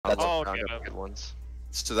good ones.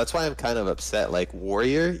 So that's why I'm kind of upset. Like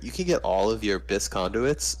Warrior, you can get all of your BIS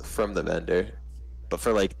conduits from the vendor, but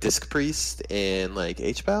for like Disc Priest and like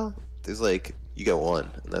HPAL, there's like you get one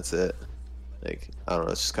and that's it. Like I don't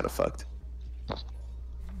know, it's just kind of fucked.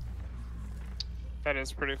 That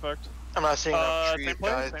is pretty fucked. I'm not seeing enough tree same play,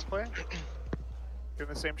 guys. same play. Doing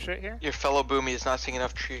the same shit here. Your fellow Boomy is not seeing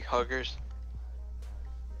enough tree huggers.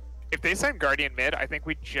 If they send Guardian mid, I think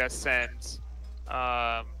we just send.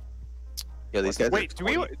 Yeah, these guys. Wait, do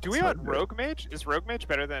we want Rogue Mage? Is Rogue Mage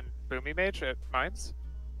better than Boomy Mage at Mines?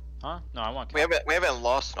 Huh? No, I want. We haven't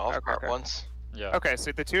lost an off cart once. Yeah. Okay,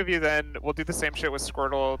 so the two of you then we'll do the same shit with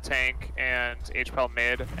Squirtle, Tank, and HPL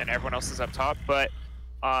mid, and everyone else is up top. But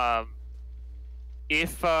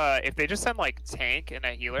if they just send like Tank and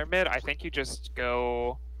a healer mid, I think you just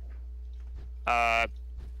go. I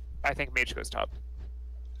think Mage goes top.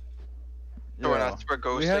 So we're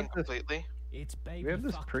ghosting completely. It's baby We have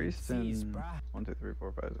this priest in 1, 2, 3,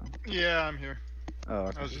 4, 5. Yeah, I'm here. Oh,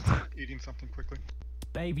 okay. I was just eating something quickly.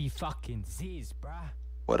 baby fucking Ziz, bruh.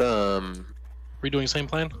 What We doing same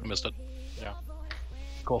plan? I missed it. Yeah.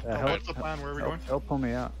 Cool. What's the plan? Where are we going? Help pull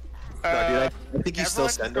me out. dude, I think you still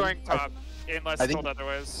Everyone's send going them. top, unless I think- told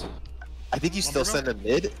otherwise. I think you still send them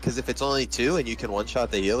mid, because if it's only 2 and you can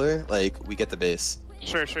one-shot the healer, like we get the base.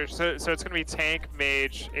 Sure. So it's gonna be Tank,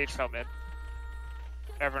 Mage, HPL mid.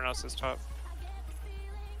 Everyone else is top.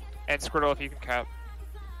 And Squirtle if you can cap.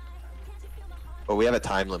 But we have a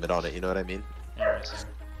time limit on it, you know what I mean?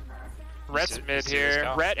 Rhett's mid here.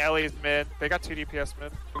 Rhett, Ellie's mid. They got 2 DPS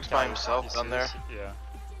mid. Who's by himself down there? Yeah.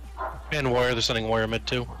 And Warrior, they're sending Warrior mid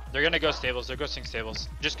too. They're gonna go stables. They're ghosting stables.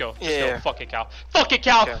 Just go. Just Yeah. go. Fuck it, Cal. Fuck it,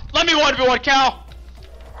 Cal. Okay. Let me 1v1, Cal.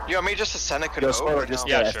 You want me just to send it? Could Yo, go Squirtle, right just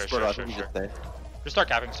now? Yeah, yeah, sure, Squirtle, sure, I sure, think you sure. just stay. Just start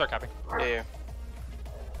capping. Start capping. Yeah.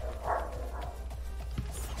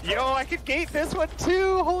 Yo, I could gate this one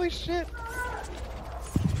too. Holy shit.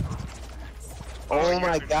 Oh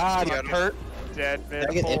my god, you I'm got hurt. Dead Did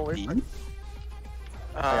I mid. get Holy MP?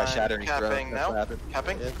 I got shattering throw. Capping That's what now. happened.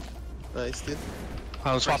 Capping. Yeah. Nice, dude.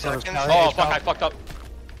 I was 3 swapping those seconds. Cali. Oh fuck! I fucked up.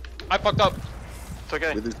 I fucked up. It's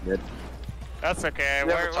okay. We lose mid. That's okay. Yeah,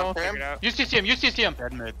 We'll what's up, figure it out. Use TCM. Use TCM.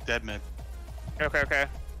 Dead mid, dead mid. Okay.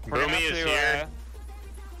 We're gonna Boomy have is to, here.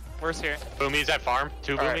 Where's here? Boomy's at farm.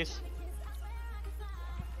 2 Alright. boomies.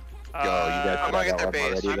 Go, you guys I'm gonna get their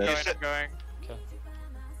base. already I'm then. going. Okay.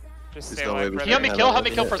 Just There's stay no way away, we brother. You help me have kill. that Help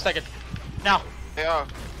me one kill yet. for a second. Now. Yeah.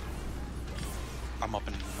 I'm up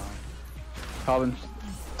in. Cobbins.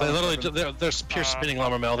 They literally, they're pure spinning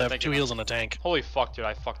lumber mill. They have thank 2 you. heals on the tank. Holy fuck, dude!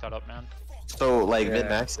 I fucked that up, man. So, like, Yeah.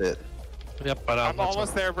 min-max it. Yep, but I'm that's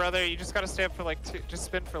almost there, brother. You just gotta stay up for like 2. Just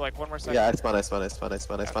spin for like 1 more second. Yeah, I spawn.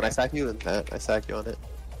 I sack you in that. I sack you on it.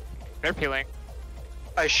 They're peeling.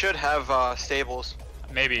 I should have stables.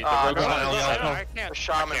 Maybe. The Ah, rogue's no, on no, it. no, I The can't.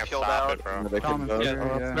 shaman can't peeled stop out. it, bro. They can Common go. yeah.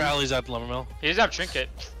 their alleys at the lumber mill. He doesn't have trinket.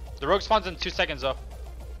 The rogue spawns in 2 seconds though.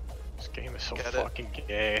 This game is so Get it. fucking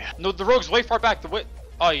gay. No, the rogue's way far back.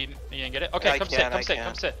 Oh, you didn't get it? Okay, Yeah, I come can, sit.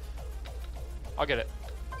 Come sit. I'll get it.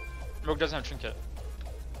 Rogue doesn't have trinket.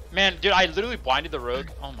 Man, dude, I literally blinded the rogue.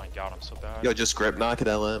 Oh my god, I'm so bad. Yo, just grip knock at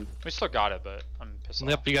LM. We still got it, but I'm pissed off.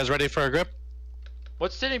 Yep, you guys ready for a grip?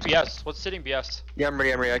 What's sitting BS? What's sitting BS? Yeah, I'm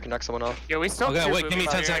ready. I can knock someone off. Yeah, we still. Okay, have wait, two give me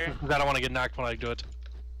boomies 10 here. seconds because I don't want to get knocked when I do it.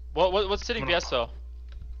 What's sitting BS though?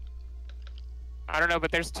 I don't know,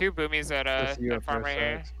 but there's 2 boomies at that farm right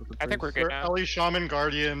here. I think we're good now. Ellie, Shaman,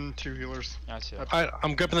 Guardian, 2 healers. Yeah, I see it. Alright,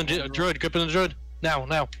 I'm gripping the druid,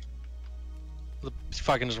 Now. The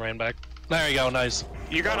fucking just ran back. There you go, nice.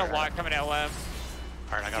 You got a lot coming at LM.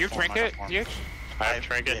 Alright, I got You form, I trinket, got form. DH? I have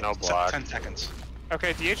trinket, no block. 10 seconds.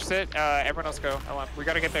 Okay, DH sit. Everyone else go. LM. We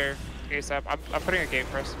gotta get there ASAP. I'm putting a gate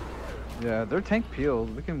first. Yeah, they're tank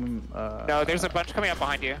peeled. We can. No, there's a bunch coming up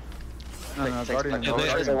behind you. No, Guardian. Yeah,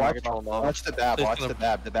 they- Watch the Bab. Watch the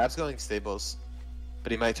Bab. The Bab's going stables,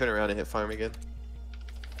 but he might turn around and hit farm again.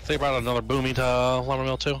 They brought another boomy to lumber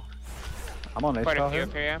mill too. I'm on Quite a HPAL few here.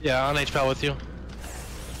 up here, yeah. Yeah, on HPAL with you.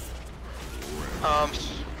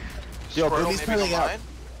 Yo, Squirtle Boomy's maybe peeling go out. mine?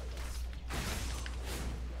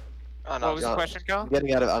 Oh What no, was the yeah. question, Cal? I'm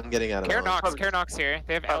getting out of. Care LM. Knox here.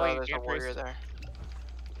 They have oh, no, Ellie there's a and warrior Priest. there.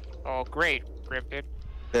 Oh, great. Grip, dude.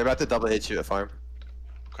 They're about to double hit you at farm.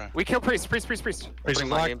 We kill Priest. Priest Putting is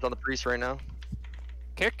my locked. names on the priest right now.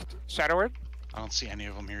 Kicked. Shadow Word. I don't see any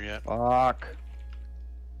of them here yet. Fuck.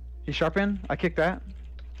 He sharp in. I kicked that.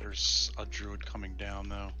 There's a druid coming down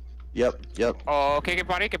though. Yep. Oh, okay. Get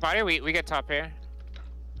body. We get top here.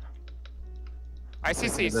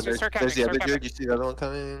 ICC. Start There's the capping. other dude. You see the other one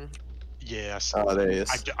coming? Yes. Oh, there he is.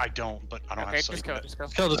 I don't, but I don't Okay, have sight just kill. yet. Just go.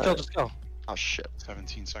 Just go. Oh shit.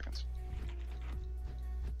 17 seconds.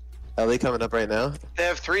 LA coming up right now. They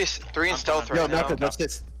have three in stealth No, right now. Naka, that's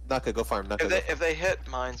it. Naka, go farm. Naka, If they hit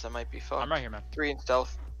mines, that might be fun. I'm right here, man. 3 in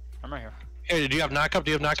stealth. I'm right here. Here, do you have knock up?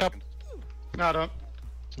 Do you have knock up? No, I don't.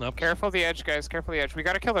 Nope. Careful the edge, guys. Careful the edge. We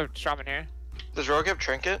gotta kill the shaman here. Does Rogue have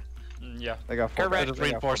trinket? Yeah. They got Go 4 red. They're just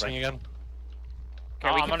reinforcing again. Okay, we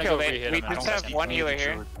I'm can gonna kill go it. re-hit We him, I just don't have think one Need healer a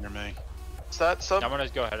here. Druid near me. Is that sub? I'm gonna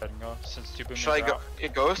go ahead and go since 2 boomers Should I are go? out.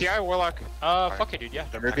 It goes? PI Warlock. Fuck it, dude. Yeah.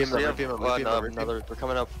 They're Rip him, maxed rip out. him, rip him, rip him. Another. We're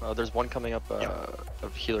coming up. There's one coming up. Yeah. A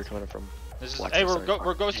healer coming up from. This is. Black Hey, Side.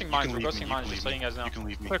 we're ghosting You mines. can We're leave ghosting me, mines. you Just can letting you guys know. You can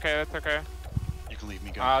leave me. It's okay, that's okay. You can leave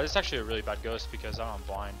me. Go. This is actually a really bad ghost because I'm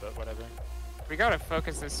blind, but whatever. We gotta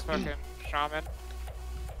focus this fucking shaman.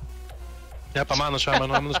 Yep, I'm on the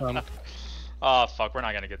shaman. I'm on the shaman. Oh fuck, we're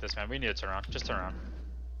not gonna get this, man. We need to turn around. Just turn around.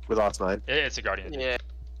 We lost 9. It's a guardian. Yeah.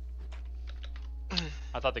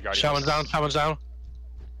 I thought the guardian. Shaman's was... down. Shaman's down.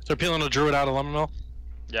 They're peeling a druid out of lumber mill.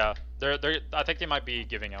 Yeah, they're. I think they might be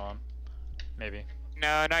giving LM. Maybe. No,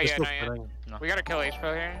 not They're yet, still not yet. fighting. No. We gotta kill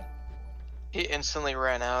H-Pro here. He instantly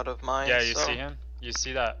ran out of mines. Yeah, you so see him? You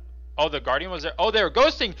see that? Oh, the guardian was there. Oh, they were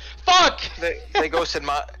ghosting. Fuck. They ghosted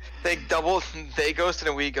my. They doubled. They ghosted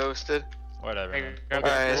and we ghosted. Whatever. Man.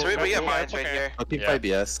 Alright, so we get mines right here. I'll keep Yeah. 5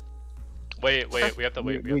 BS. Wait. We have to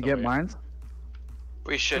wait. We get mines?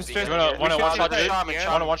 We should Just- be. just- in Wanna here. one should shot, do dude? that,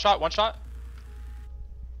 yeah. One shot.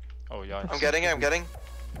 Oh yeah. I'm getting it. I'm getting.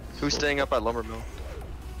 Who's staying up at lumber mill?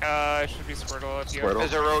 It should be Squirtle if you Squirtle.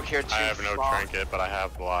 There's a rogue here too. I have no Fuck. trinket, but I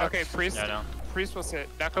have block. Okay, Priest. Yeah, I know. Priest will sit.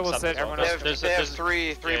 Naka will Stop sit. as well. Everyone They else. have, There's- they have there's-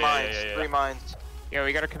 three yeah, mines. yeah. 3 mines. Yeah,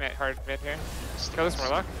 we gotta commit hard mid here. Kill this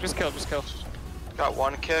Warlock. Just kill. Got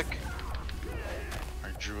 1 kick.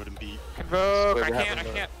 Alright, Druid and beat. Convoke. Wait, I we can't. haven't,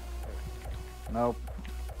 I can't. Nope.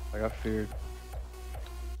 I got feared.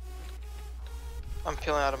 I'm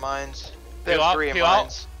peeling out of mines. They Peel have out. 3 in Peel out.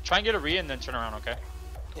 mines. Try and get a re and then turn around, okay?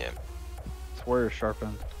 It's warrior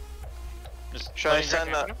sharpened. Just Should I Playing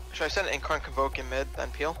send right Should I send Incarn Convoke in mid then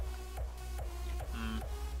peel?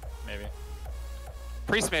 maybe.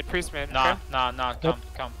 Priest mid. Nah, Okay? nah.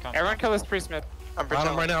 Come. Everyone kill this priest mid. I'm On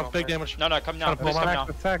pretending him right now. I'm Big over. damage. No, come now. Trying to pull Please him come out.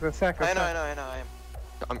 now. Let's sack. I know. I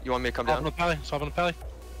am. You want me to come Swap on down? the pally. Swap on the pally.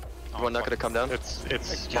 You want Naka to come down? It's Cal-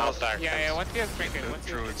 small attack. Yeah. Once you guys drink it. The Once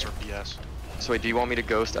you Druids are BS. So wait, do you want me to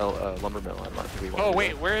ghost lumber mill? I'm not. Do we want Oh to do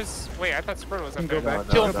wait, where's? Wait, I thought Squirtle was up You can go there. back.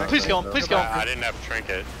 Kill him. No, Please kill him. no, Please no. kill him. I didn't have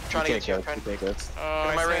trinket. Trying to You get you. can't I'm go. trying. You can't go. Oh, Get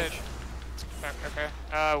in my I said- range.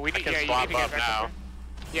 Okay. We need. can Yeah, you swap need to get up back now. up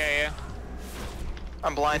there. Yeah.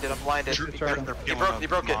 I'm blinded. Druid, Sharpen. they're You peeling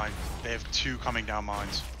broke it. mine. They have 2 coming down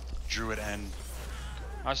mines. Druid and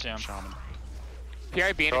I see him. Shaman.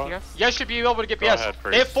 PIB in if you have. You guys should be able to get Go BS. ahead,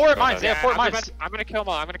 They have Priest. 4 at Go mines. They ahead. have 4 at I'm mines. gonna kill them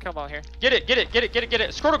all. I'm gonna kill them all here. Get it.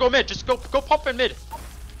 Squirtle, go mid. Just go pump in mid.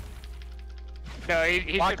 No,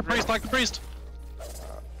 he Lock should. the priest. Lock the priest.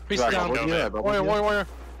 Priest Right, down. bubble Go gear, mid. bubble gear. Warrior.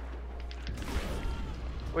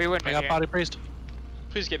 We win. I got body priest.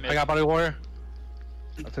 Please get mid. I got body warrior.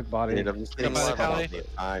 I took body. Dude, I'm just getting Come on, stuck on Callie. the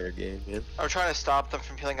entire game, man. I'm trying to stop them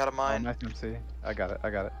from peeling out of Oh, mine. nice MC. I got it.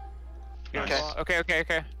 Nice. Okay.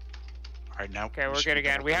 Alright, now. Okay, we're should good be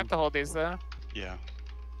again. double We have teamed. to hold these though. Yeah.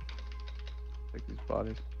 Take these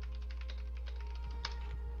bodies.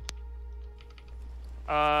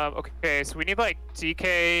 Okay, so we need like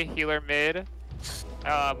DK healer mid,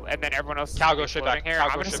 and then everyone else. is Cal, gonna go be straight floating back. Here. Cal, I'm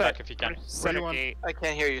go gonna straight set- back if you I'm can. gonna Where Set do you a want? gate. I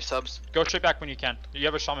can't hear you, subs. Go straight back when you can. You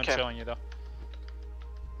have a shaman Okay. trailing you though.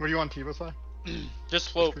 Where do you want Tivo fly?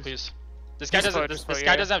 Just float, Just please. This guy Just doesn't. float, This just float,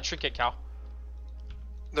 guy yeah. doesn't have trinket, Cal.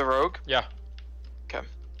 The rogue. Yeah.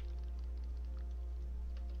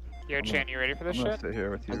 Yo, I'm Chan, you ready for this I'm gonna shit? sit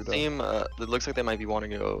here with you. The though. team, it looks like they might be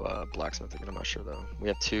wanting to go blacksmith again. I'm not sure though. We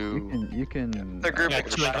have 2. You can. They're grouping. Yeah, They're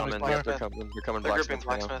two coming. incoming Yeah, Blacksmith. they're coming They're grouping blacksmith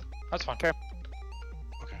right now. blacksmith. That's fine. Okay.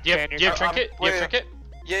 Okay. Do you Chan, have, do you have you're- trinket? Do you have wait. trinket?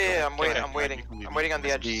 Yeah, I'm waiting. Okay. I'm waiting. You can leave I'm me. waiting on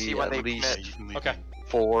the edge to Be see when at they least- Yeah, commit. you can leave Okay. me.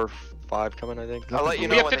 4, 5 coming, I think. I'll let you We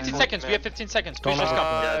know We have when they 15 fully seconds. We commit. have 15 seconds. Don't Please just know.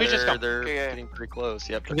 come. Yeah, Please just come. they're Okay. getting pretty close.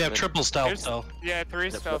 Yep. We have triple stealth There's- though. Yeah, 3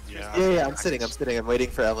 Yep, stealth. Yeah. Yeah, I'm sitting. I'm waiting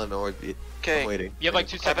for LM or beat. I'm Okay. waiting. You have like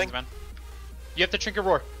 2 seconds, man. You have to trinket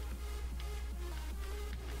roar.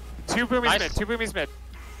 2 boomies Nice. mid. 2 boomies mid.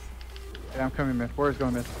 Yeah, I'm coming mid. Warrior's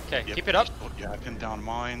going mid. Okay, Yep. keep it up. You have him down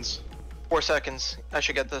mines. 4 seconds. I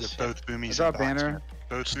should get You this. have both boomies I and got banner. blacksmith.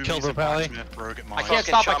 Both Just boomies kill and Propelli. blacksmith, rogue at I mines. can't Fucking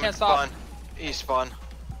stop, I shaman can't stop. spun. He spun.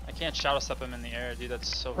 I can't shadow step him in the air, dude.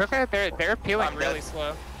 That's so. Okay, they're peeling I'm really dead.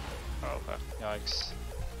 slow. Oh, okay. Yikes.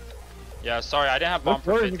 Yeah, sorry, I didn't have bomb Look,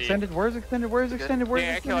 for Warrior's 50. extended. Warrior's extended. Warrior's Good. extended. Warrior's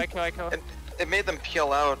Yeah, I extended. kill. It made them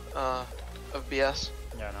peel out of BS.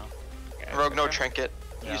 Yeah, no. Yeah, Rogue, no okay. trinket.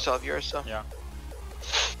 Yeah. You still have yours, so. Yeah.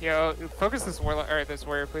 Yo, focus this warlock or this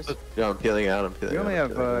warrior, please. Yeah, I'm peeling out. I'm peeling We out. only I'm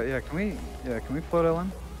have. peeling out. Can we float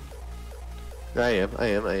LM? I am.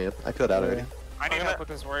 I peeled out already. I need I'm help with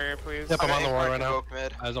this warrior, please. Yep, I'm on the gonna war right now. invoke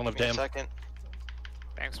mid. I don't have Give me a damn. second.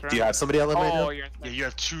 Thanks, bro. Do you have somebody on them right now? Oh, you're Yeah, you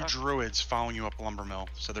have two druids following you up Lumber Mill,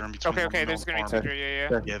 so they're in between. Okay, Lumber Mill there's and gonna be farm. two. Yeah.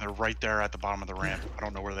 Sure. Yeah, they're right there at the bottom of the ramp. I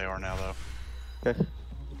don't know where they are now though.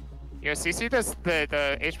 Yo, CC this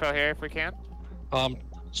the H-Bell here if we can.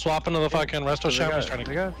 Swap into the fucking resto shop. He's trying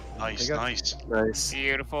to. Nice, got- nice. Nice.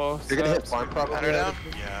 Beautiful. You're gonna hit subs. farm probably. Hunter down.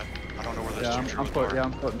 Yeah, I don't know where those Yeah, two I'm druids floating. are. Yeah,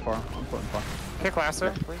 I'm floating far. I'm floating far. Kick lasso,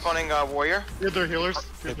 please. Phoning warrior. Yeah, they're healers.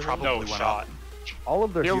 They They're probably No went shot. up. All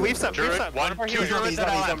of their Yo, healers leafs up, are- leafs up. One, of our two healers. druids He's at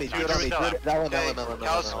on me, LM. do it on me. That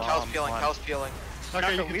one. Cal's peeling. Cal's peeling.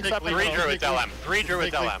 Okay, you leaves can up take Three lead. druids Take lead. LM. Three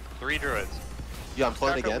druids Take lead. LM. Three druids. Yeah, I'm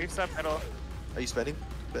floating Darko, again. leafs up middle. Are you spinning?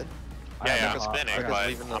 Ben? Yeah, I'm I spinning, got but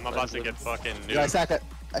leaving I'm the about to fence get fucking Yeah, I nuked. sack it.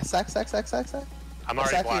 I sack. I'm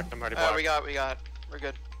already sack blocked. you. I'm already We blocked. got. We're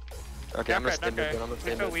good. Okay, I'm gonna stay Okay. mid. I'm gonna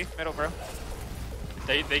stay Leaf middle, mid. leaf middle, bro.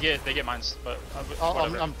 They get mines, but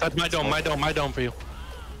I'm That's my dome for you.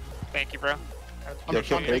 Thank you, bro. Yo, I'm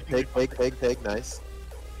trying to- pig. Nice.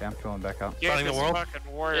 Okay, I'm filling back out. Yeah, Running the this world?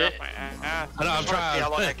 fucking warrior up my ass. I know, I'm See how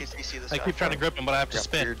long I trying. can CC this I guy. keep trying to grip him, but I have to Yeah,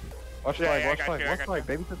 spin. weird. Watch Yeah, flag, I watch got flag, you, I watch got flag. you.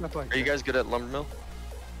 Baby, put that flag. Are you guys good at lumber mill?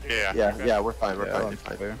 Yeah. Yeah, we're fine. We're Yeah, fine. I'm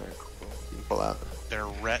Fine. clear. Cool. You can pull out. Their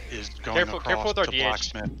ret is going Careful across with our to DH.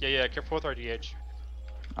 Blacksmith. Yeah, careful with our DH.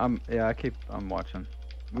 Yeah, I'm watching.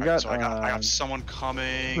 We Alright, got, so I got someone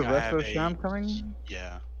coming. the I have resto a... sham coming.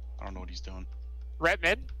 Yeah, I don't know what he's doing. Ret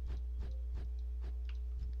mid.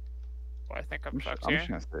 Well, I think I'm fucked I'm here. just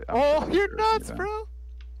gonna stay. Oh, you're nuts, bro.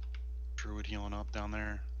 Druid healing up down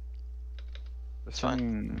there. It's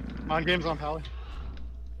fine. On games on Pally.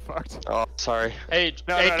 Fucked. Oh, sorry. Hey,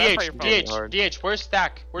 No, that's not your DH, fault. DH, where's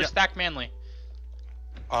Stack? Where's Yeah. Stack Manly?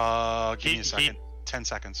 Give me a second. 10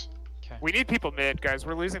 seconds. We need people mid, guys.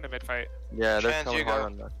 We're losing the mid fight. Yeah, they're Chance, coming you hard go.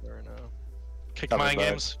 on that right now. Kick Coming mine back.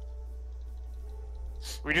 games.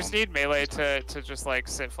 We just need melee to just like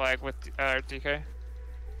sit flag with DK.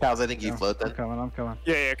 Cows, I think you Yeah, float I'm then. coming.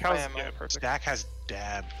 Yeah, Cal's am, yeah, man. perfect. Stack has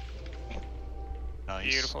dab. Nice.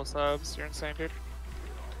 Beautiful subs. You're insane, dude.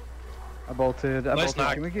 I bolted. Nice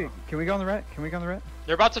knock. Can we go on the ret? Can we go on the ret?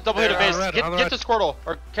 They're about to double hit a They're on base. red, Get on the red. Squirtle.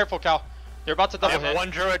 Or careful, Cal. They're about to I double have hit. one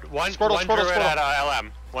druid. One Squirtle, druid Squirtle. at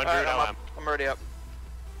LM. One druid I'm LM. up. I'm already up.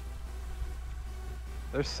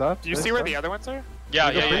 There's subs. Do you see where the other ones are?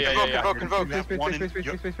 Yeah. Convoke.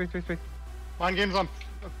 Space. On games on.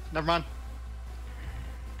 Never mind.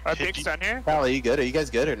 Big stun here. Pal, are you good? Are you guys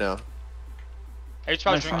good or no?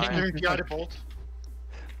 H-Pow Nice drinking. try. Giving PI to bolt.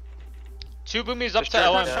 2 boomies up to Distract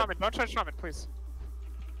LM. that. Shaman. Don't touch Shaman, please.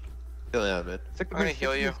 Feeling out, man. Stick the I'm gonna priest,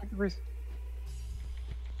 heal stick the you. priest, stick the priest.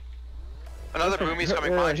 Another boomie's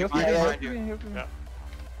coming behind you. Heal Behind you.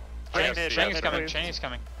 Yeah, Training's mid, coming. please. Training's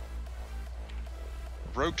coming.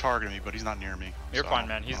 Rogue targeted me, but he's not near me. You're so, fine,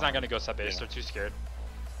 man. He's not gonna go sub base. yeah. They're too scared.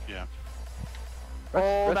 Yeah.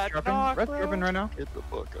 Oh, that dropping. knock, Red's bro. dropping right now. Get the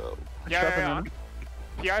fuck out. Yeah.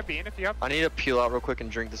 PI bean if you have. I need to peel out real quick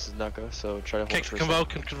and drink. This is Nuka, so try to hold Kick it for a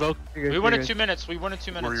convoke. We win in 2 minutes. We win in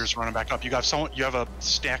 2 minutes. Warriors running back up. You got someone. You have a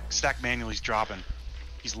stack manual. He's dropping.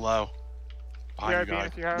 He's low. PI Behind you bean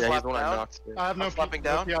guys. if you have. second. Yeah, he's the one I Out. knocked. I have no I'm slapping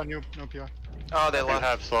no down. PI. No PI. Oh, they You left.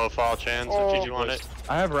 have slow fall chance. Oh, Did you want it?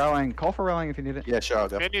 I have rallying. Call for rallying if you need it. Yeah, sure, I'll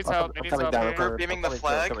go. Mid needs I'm help. coming- Mid I'm needs coming help down. here. I'm coming- Beaming I'm the coming,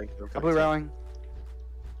 flag. I'm coming, I'm I coming. blew rallying.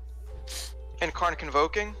 And Karn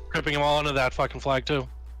convoking. Gripping them all into that fucking flag too.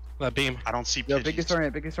 That beam. I don't see Yo, Pidgeys. biggest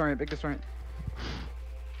orient.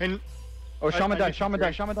 And Oh, Shaman I died, need Shaman to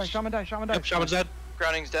died, Shaman died, Shaman died, Shaman died. Yep, Shaman's dead.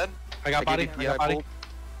 Grounding's dead. I got body. I got body.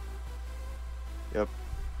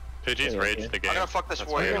 Pidgey's Yeah, raged yeah. the game. I'm gonna fuck this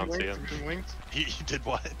That's why you warrior. don't see him. wings. He did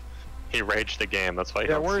what? He raged the game. That's why you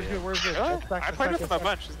Yeah, don't where's see good, him. where's good? Really? Let's stack, I let's played stack, with him a let's stack.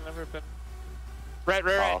 bunch. He's never been. Ret.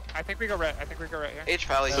 Oh. I think we go ret. here. H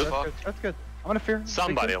Pally Yeah, is that's fucked. good. That's good. I'm gonna fear.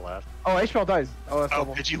 Somebody left. Oh, HPL dies. Oh, that's Oh,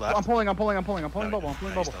 bubble. Pidgey left. I'm pulling No, bubble. I'm no, pulling no, bubble.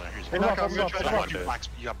 he's Hold not on. there. Here's Hey, one. Knock, I'm gonna try to Someone block do it. blacks-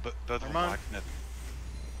 You got both of them Never mind. blacksmith.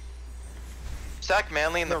 Stack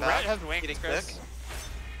Manly in the The back. ret has wings, Eating guys. thick.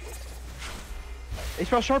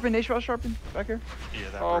 HPL sharpened. Back here. Yeah,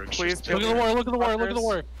 that Oh, rogue's please, just- kill Look at the war. Look at the war. Look at the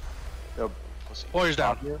war. Pussy. Warrior's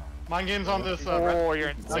down. Mind games on this. Red. Oh, you're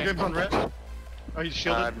Mind insane. games on red. Oh, he's I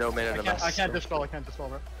shielded. have no mana in the I can't dispel. Red.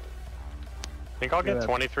 I think I'll get Yeah.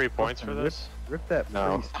 23 points for this. Rip that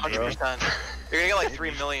No. priest, bro. 100%. You're gonna get like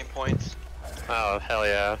 3 million points. Oh, hell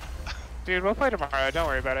yeah. Dude, we'll play tomorrow. Don't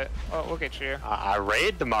worry about it. We'll get you. I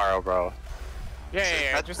raid tomorrow, bro. Yeah.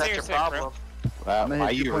 That's, Just that's say your you're sick, problem. Wow, I'm gonna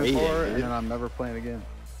why hit you 2.4 and raiding, then I'm never playing again.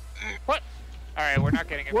 bro. All right, we're not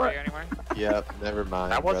getting it for What? you anymore. dude? Yep, never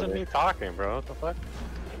mind. That wasn't brother. me talking, bro. What the fuck?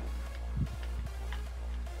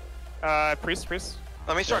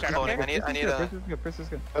 Let me start Shadow cloning. King? I need a. Priest is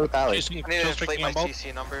good. Oh, Pally. Just I need to just inflate picking my them both.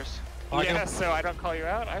 CC numbers. Fuck him. Yeah, so I don't call you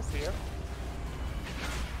out. I see you.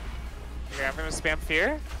 Okay, I'm gonna spam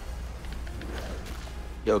fear.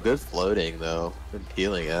 Yo, good floating though. Been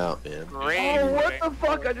peeling out, man. Great. Oh, what floating. the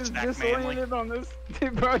fuck? I just Stack disoriented on this.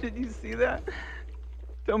 Dude, bro, did you see that?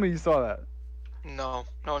 Tell me you saw that. No,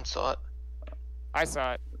 no one saw it. I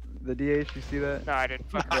saw it. The DH, you see that? No, I didn't.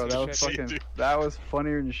 Fucking Bro, that see was shit. fucking. That was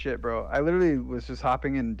funnier than shit, bro. I literally was just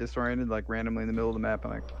hopping and disoriented like randomly in the middle of the map,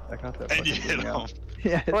 and I caught that. And you fucking hit thing him. out.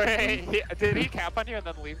 Yeah. Wait, did he cap on you and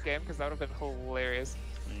then leave game? Because that would have been hilarious.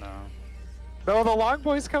 No. No, the long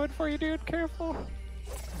boy's coming for you, dude. Careful.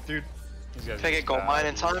 Dude, These guys are Take it, just go bad, mine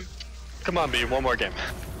in dude. time. Come on, B, one more game.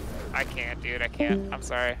 I can't, dude. I can't. I'm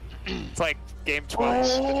sorry. It's like game 12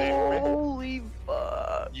 today. Holy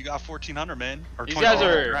fuck! You got 1400, man. Or These guys 2000.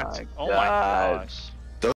 are. Congrats. Oh my God. gosh.